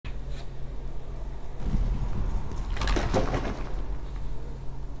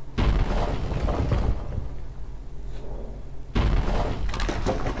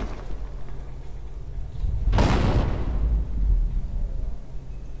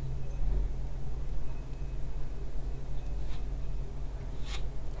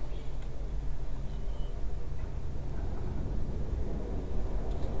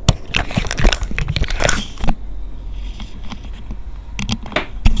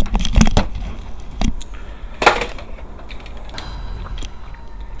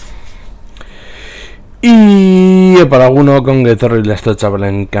Epa lagunok, ongetorri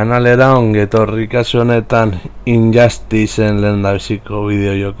Lastotxapelen kanalera, ongetorri kasu honetan Injusticeen lehendabiziko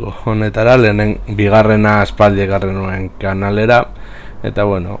bideojoko honetara, lehenen bigarrena aspaldi ekarri nuen kanalera, eta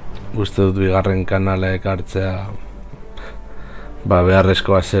bueno, uste dut bigarren kanala ekartzea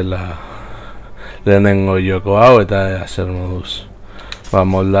beharrezkoa zela lehenengo joko hau, eta zer moduz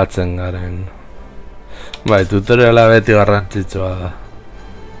moldatzen garen. Tutoriala beti garrantzitsua da.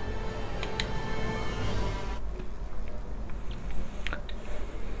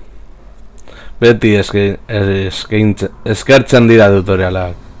 Beti eskertzen dira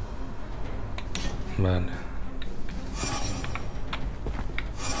tutorialak. Vale.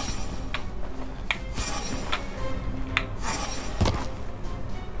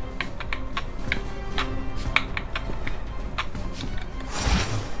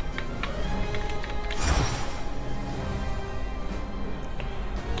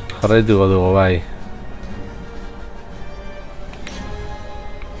 Jarraituko dugu bai.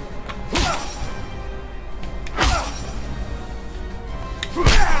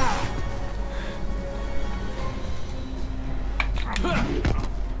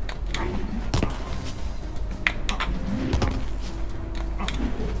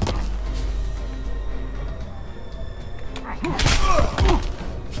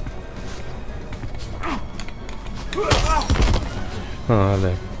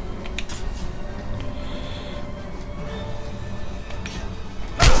 Vale.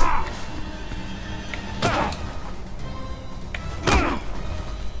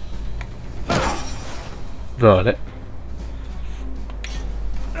 Vale.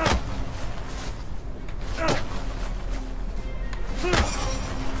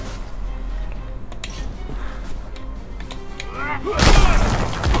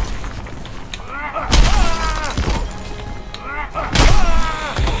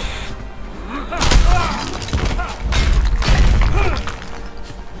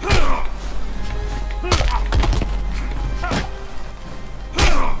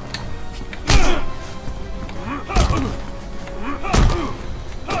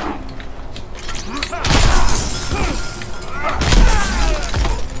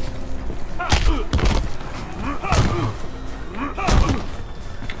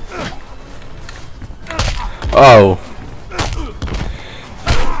 Oh.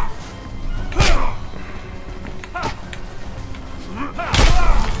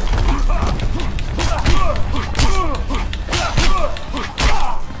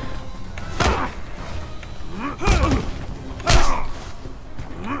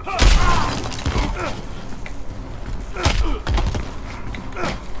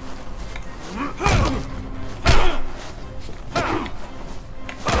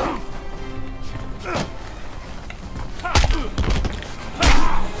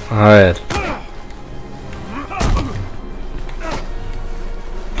 A ver.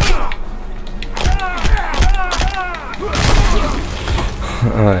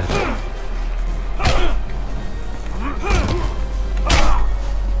 A ver.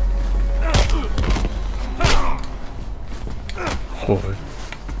 Joder.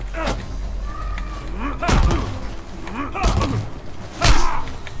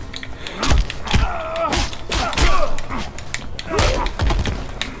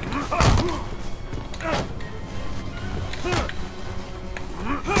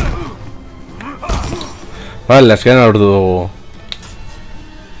 Vale, azken ordu dugu.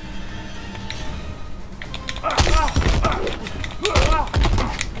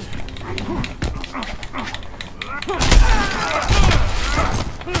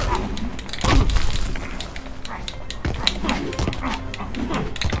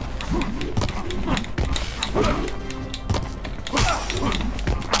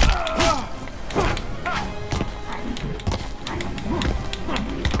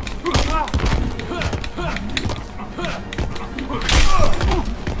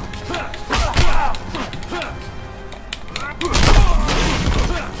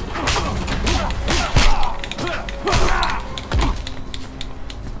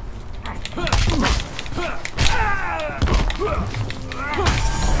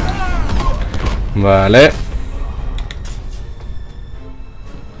 Vale.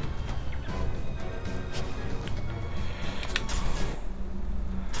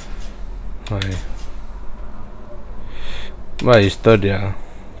 Bai, historia.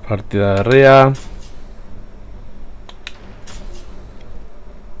 Partida berria.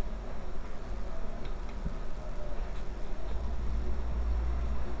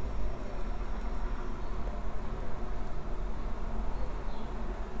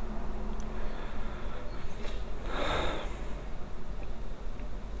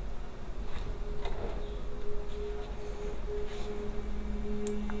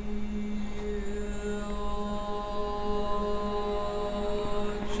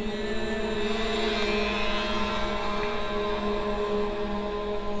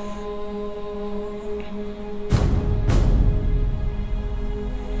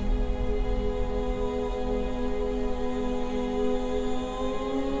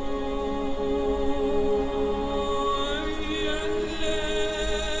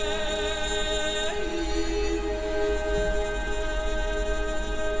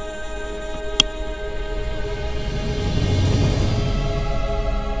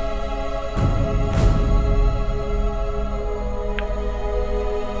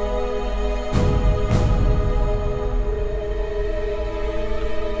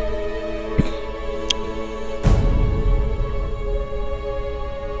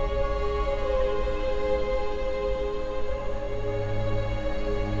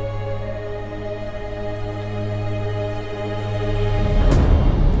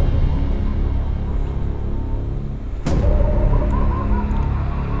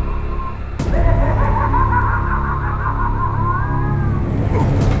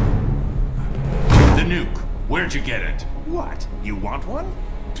 Where'd you get it? What? You want one?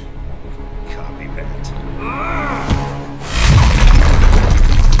 Copy that.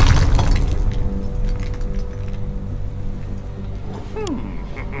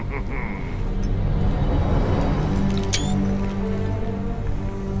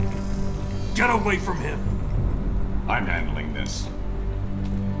 Get away from him! I'm handling this.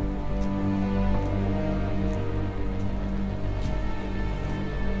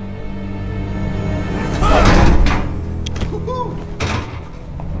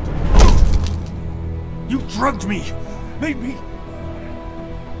 You drugged me! Made me...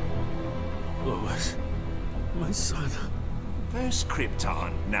 Lois, my son. First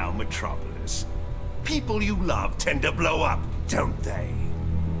Krypton, now Metropolis. People you love tend to blow up, don't they?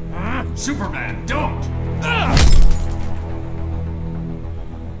 Superman, don't!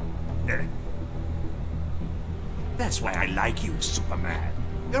 That's why I like you, Superman.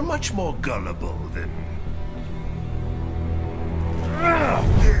 You're much more gullible than...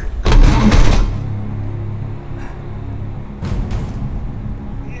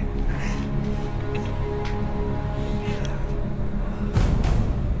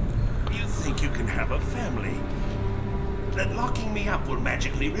 You think you can have a family? That locking me up will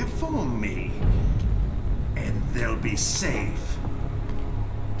magically reform me. And they'll be safe.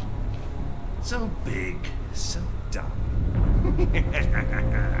 So big, so dumb.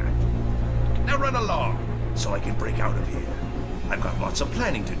 Now run along, so I can break out of here. I've got lots of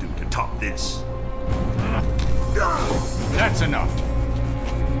planning to do to top this. That's enough.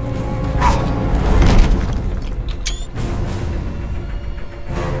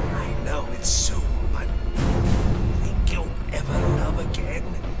 I know it's soon, but think you'll ever love again?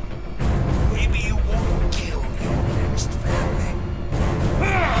 Maybe you won't kill your next family.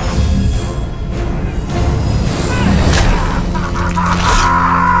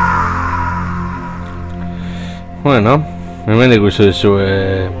 Bueno, hemen ikusi duzu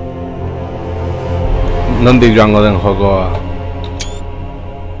nondik joango den jokoa.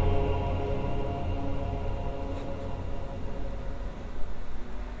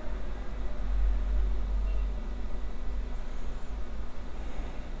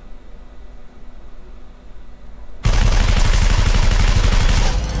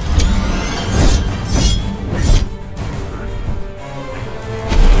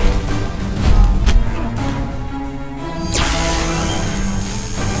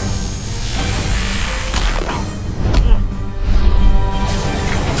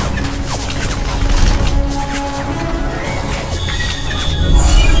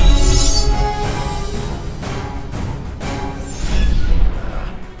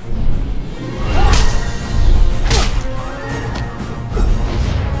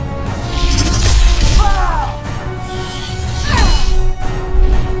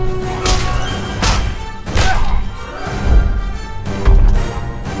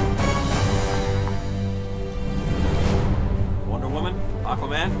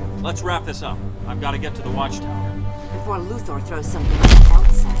 Let's wrap this up. I've got to get to the watchtower. Before Luthor throws something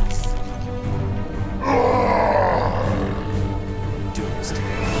else at us.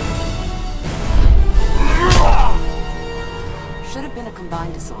 Should have been a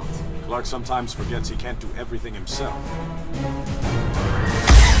combined assault. Clark sometimes forgets he can't do everything himself.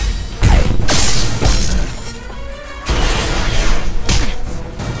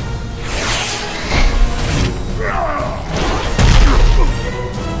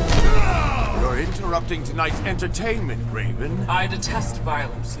 Interrupting tonight's entertainment, Raven. I detest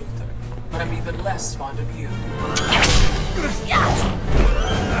violence, Luthor, but I'm even less fond of you.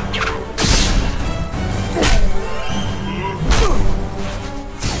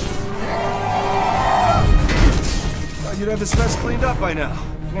 Thought you'd have this mess cleaned up by now.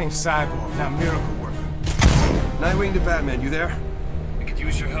 Name's Cyborg, not Miracle Worker. Nightwing to Batman, you there? I could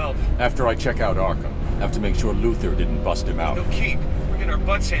use your help. After I check out Arkham, have to make sure Luthor didn't bust him out. No keep. We're getting our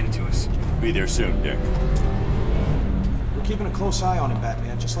butts handed to us. Be there soon, Dick. We're keeping a close eye on him,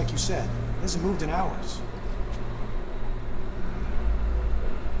 Batman, just like you said. He hasn't moved in hours.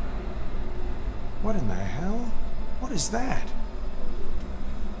 What in the hell? What is that?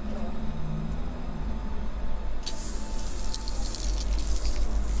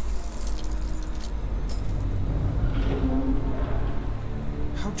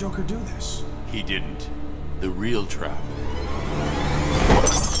 How'd Joker do this? He didn't. The real trap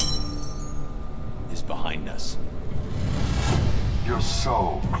is behind us. You're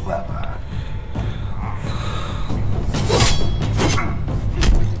so clever.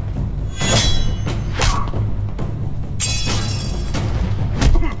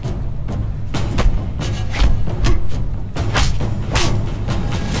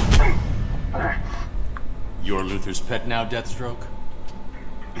 You're Luther's pet now, Deathstroke?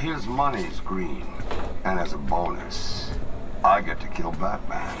 His money's green, and as a bonus, I get to kill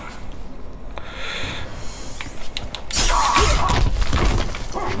Batman.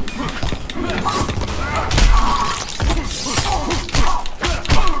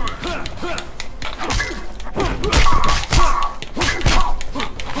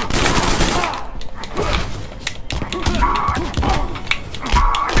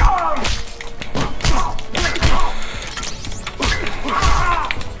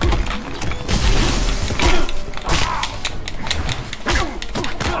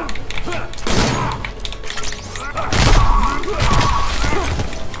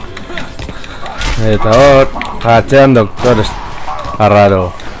 Eta hor, atzean Doctor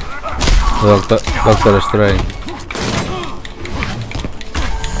Arraro, Doctor Strange.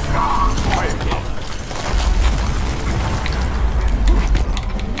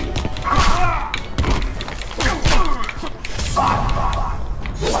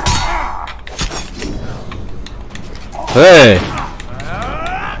 Hey!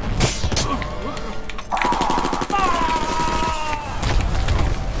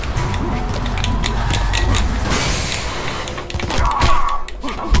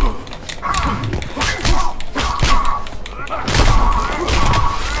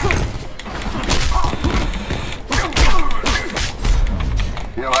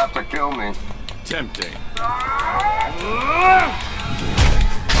 You'll have to kill me. Tempting.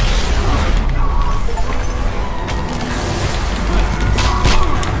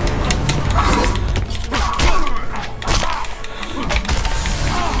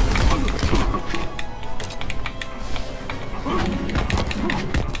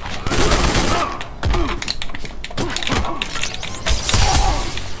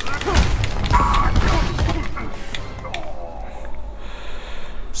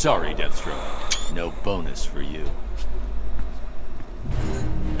 Sorry, Deathstroke. No bonus for you.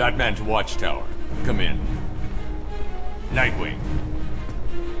 Batman to Watchtower. Come in. Nightwing.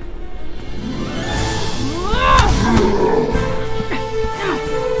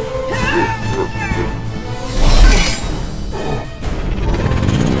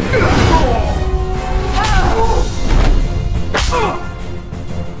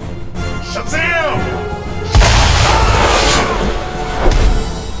 Shazam!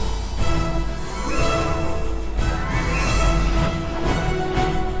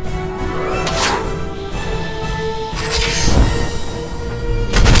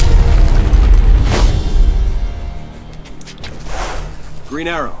 Green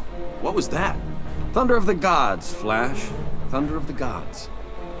Arrow. What was that? Thunder of the Gods, Flash. Thunder of the Gods.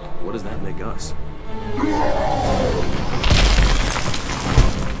 What does that make us?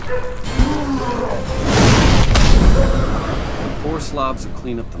 The poor slobs will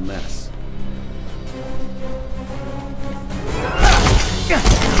clean up the mess.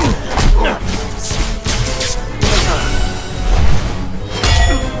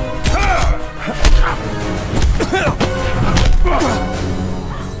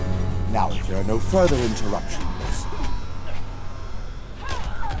 Now, if there are no further interruptions.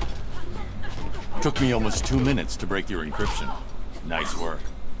 Took me almost 2 minutes to break your encryption. Nice work.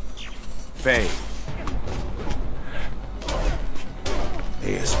 Faye.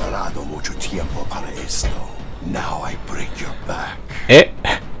 He esperado mucho tiempo para esto. Now I break your back.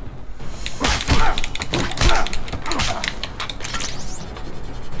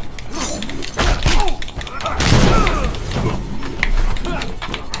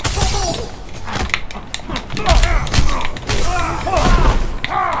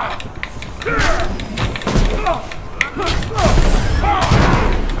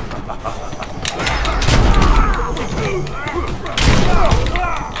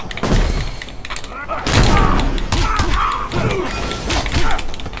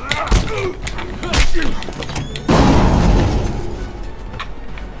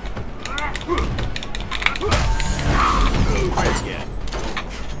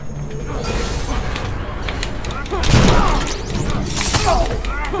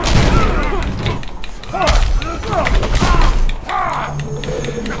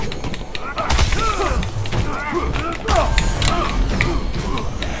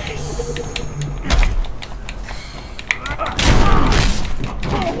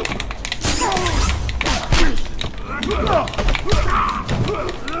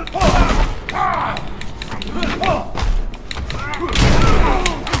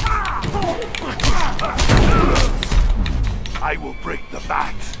 I will break the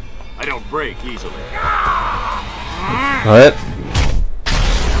bat. I don't break easily. A ver.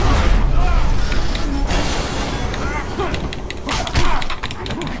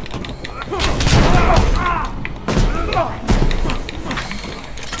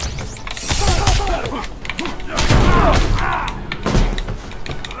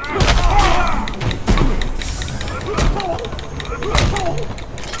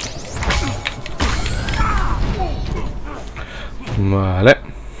 Vale.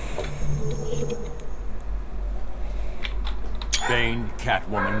 Bane,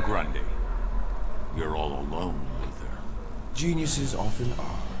 Catwoman, Grundy. You're all alone, Luther. Geniuses often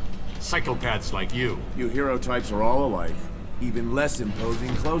are. Psychopaths like you. You hero types are all alike. Even less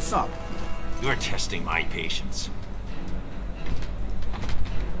imposing close up. You're testing my patience.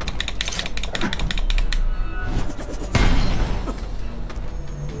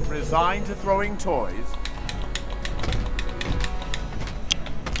 Resigned to throwing toys?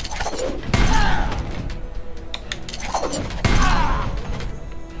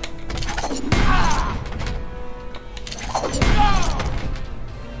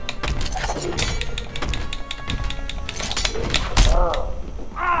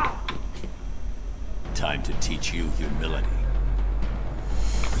 Time to teach you humility.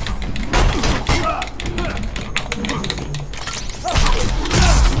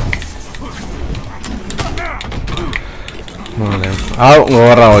 Vale. Hau,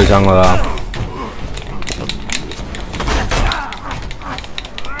 gogorrago izango da.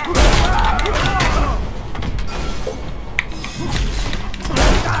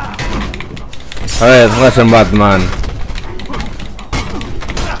 A ver, Resident Batman.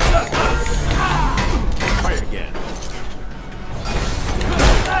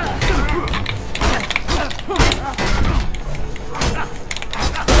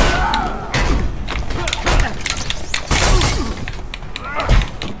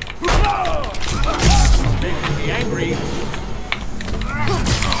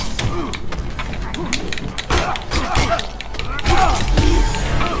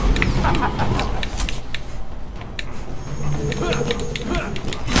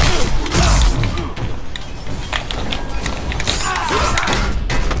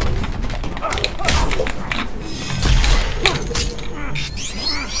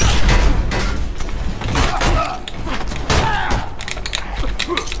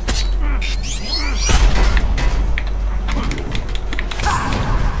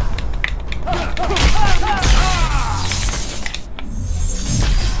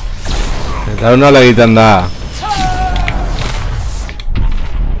 Da una egiten da.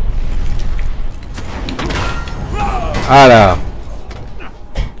 Ara.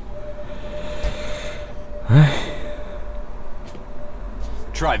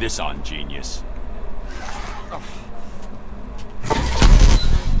 Try this on, genius.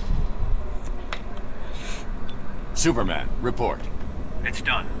 Superman, report. It's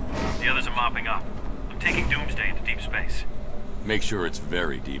done. The others are mopping up. I'm taking Doomsday into deep space. Make sure it's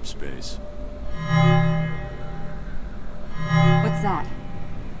very deep space. What's that?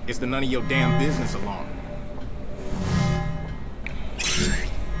 It's the none of your damn business alarm.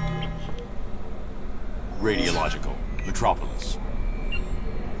 Radiological. Metropolis.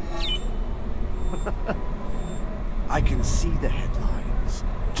 I can see the headlines.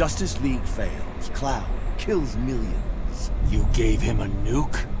 Justice League fails. Clown kills millions. You gave him a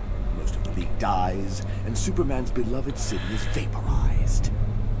nuke? Most of the League dies, and Superman's beloved city is vaporized.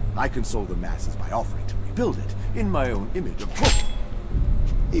 I console the masses by offering to rebuild it in my own image of...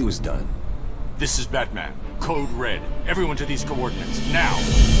 He was done. This is Batman. Code Red. Everyone to these coordinates, now!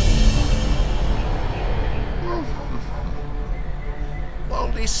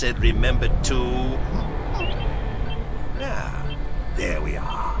 Baldy said remember to... Ah, there we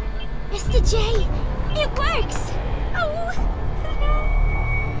are. Mr. J, it works! Oh!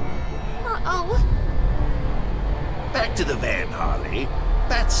 Uh-oh. Back to the van, Harley.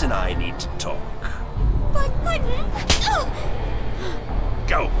 Bats and I need to talk. But... Oh!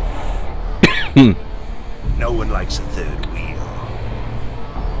 Go! No one likes a third wheel.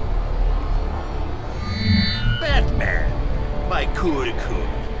 Batman! My coup de coup.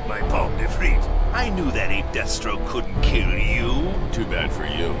 My pomme de frite. I knew that ape Deathstroke couldn't kill you. Too bad for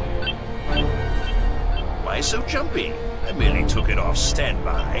you. Why so jumpy? I merely took it off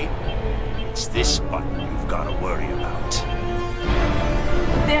standby. It's this button you've got to worry about.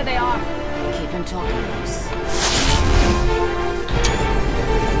 There they are. Keep him talking loose.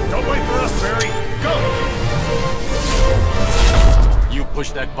 Don't wait for us, Barry. Go! You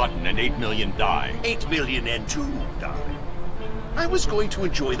push that button and 8 million die. 8 million and 2, darling. I was going to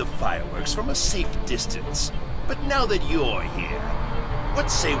enjoy the fireworks from a safe distance. But now that you're here, what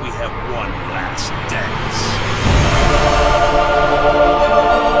say we have one last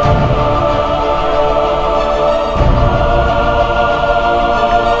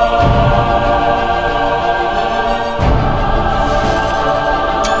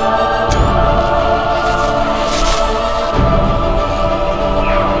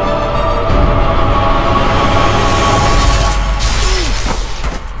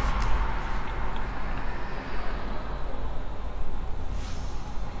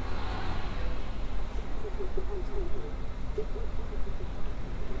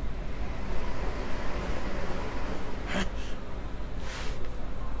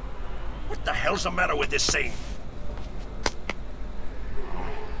hell's the matter with this thing?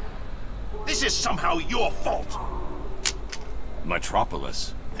 This is somehow your fault.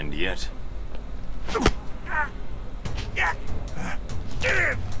 Metropolis, and yet...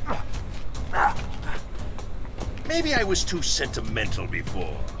 Maybe I was too sentimental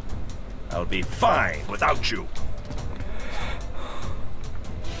before. I'll be fine without you.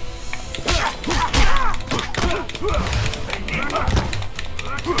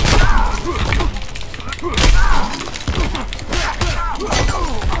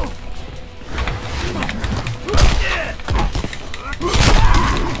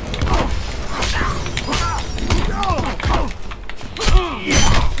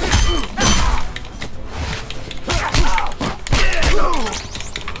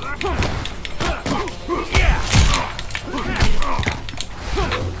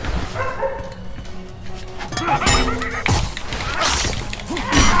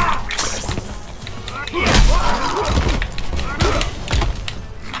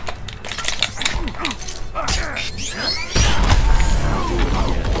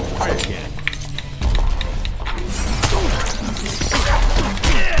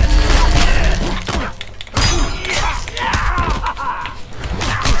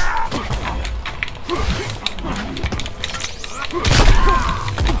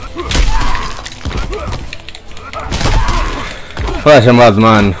 Joder, ese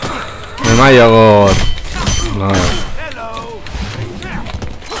Batman. Me mayo God. No.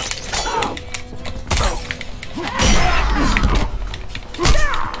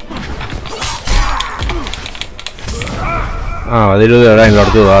 Badirudi orain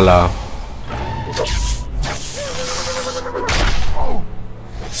lortu da, ala.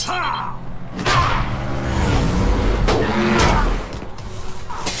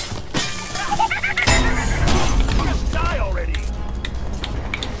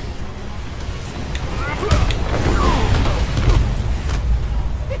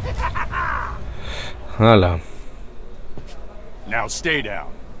 Hala. Now stay down.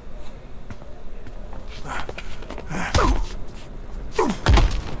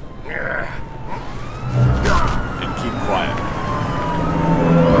 And keep quiet.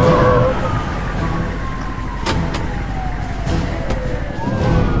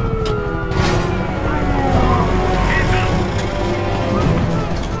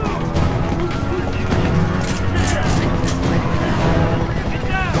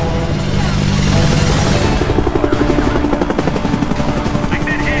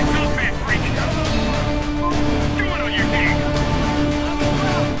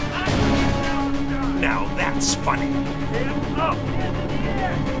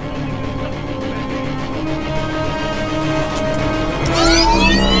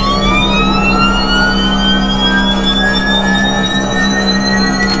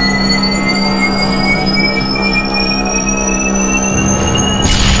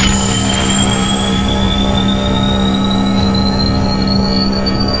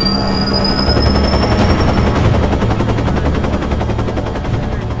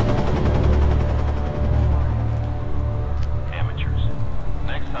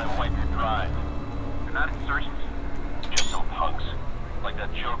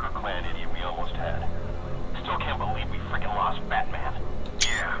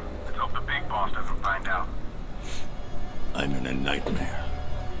 I'm in a nightmare.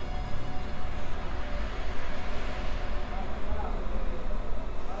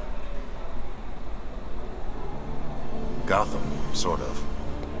 Gotham, sort of.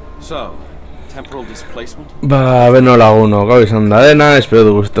 So, temporal displacement? Ba, beno laguno, gau izan da dena, espero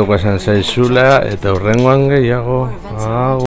du guztoko esan zaizula, eta hurrengoan gehiago.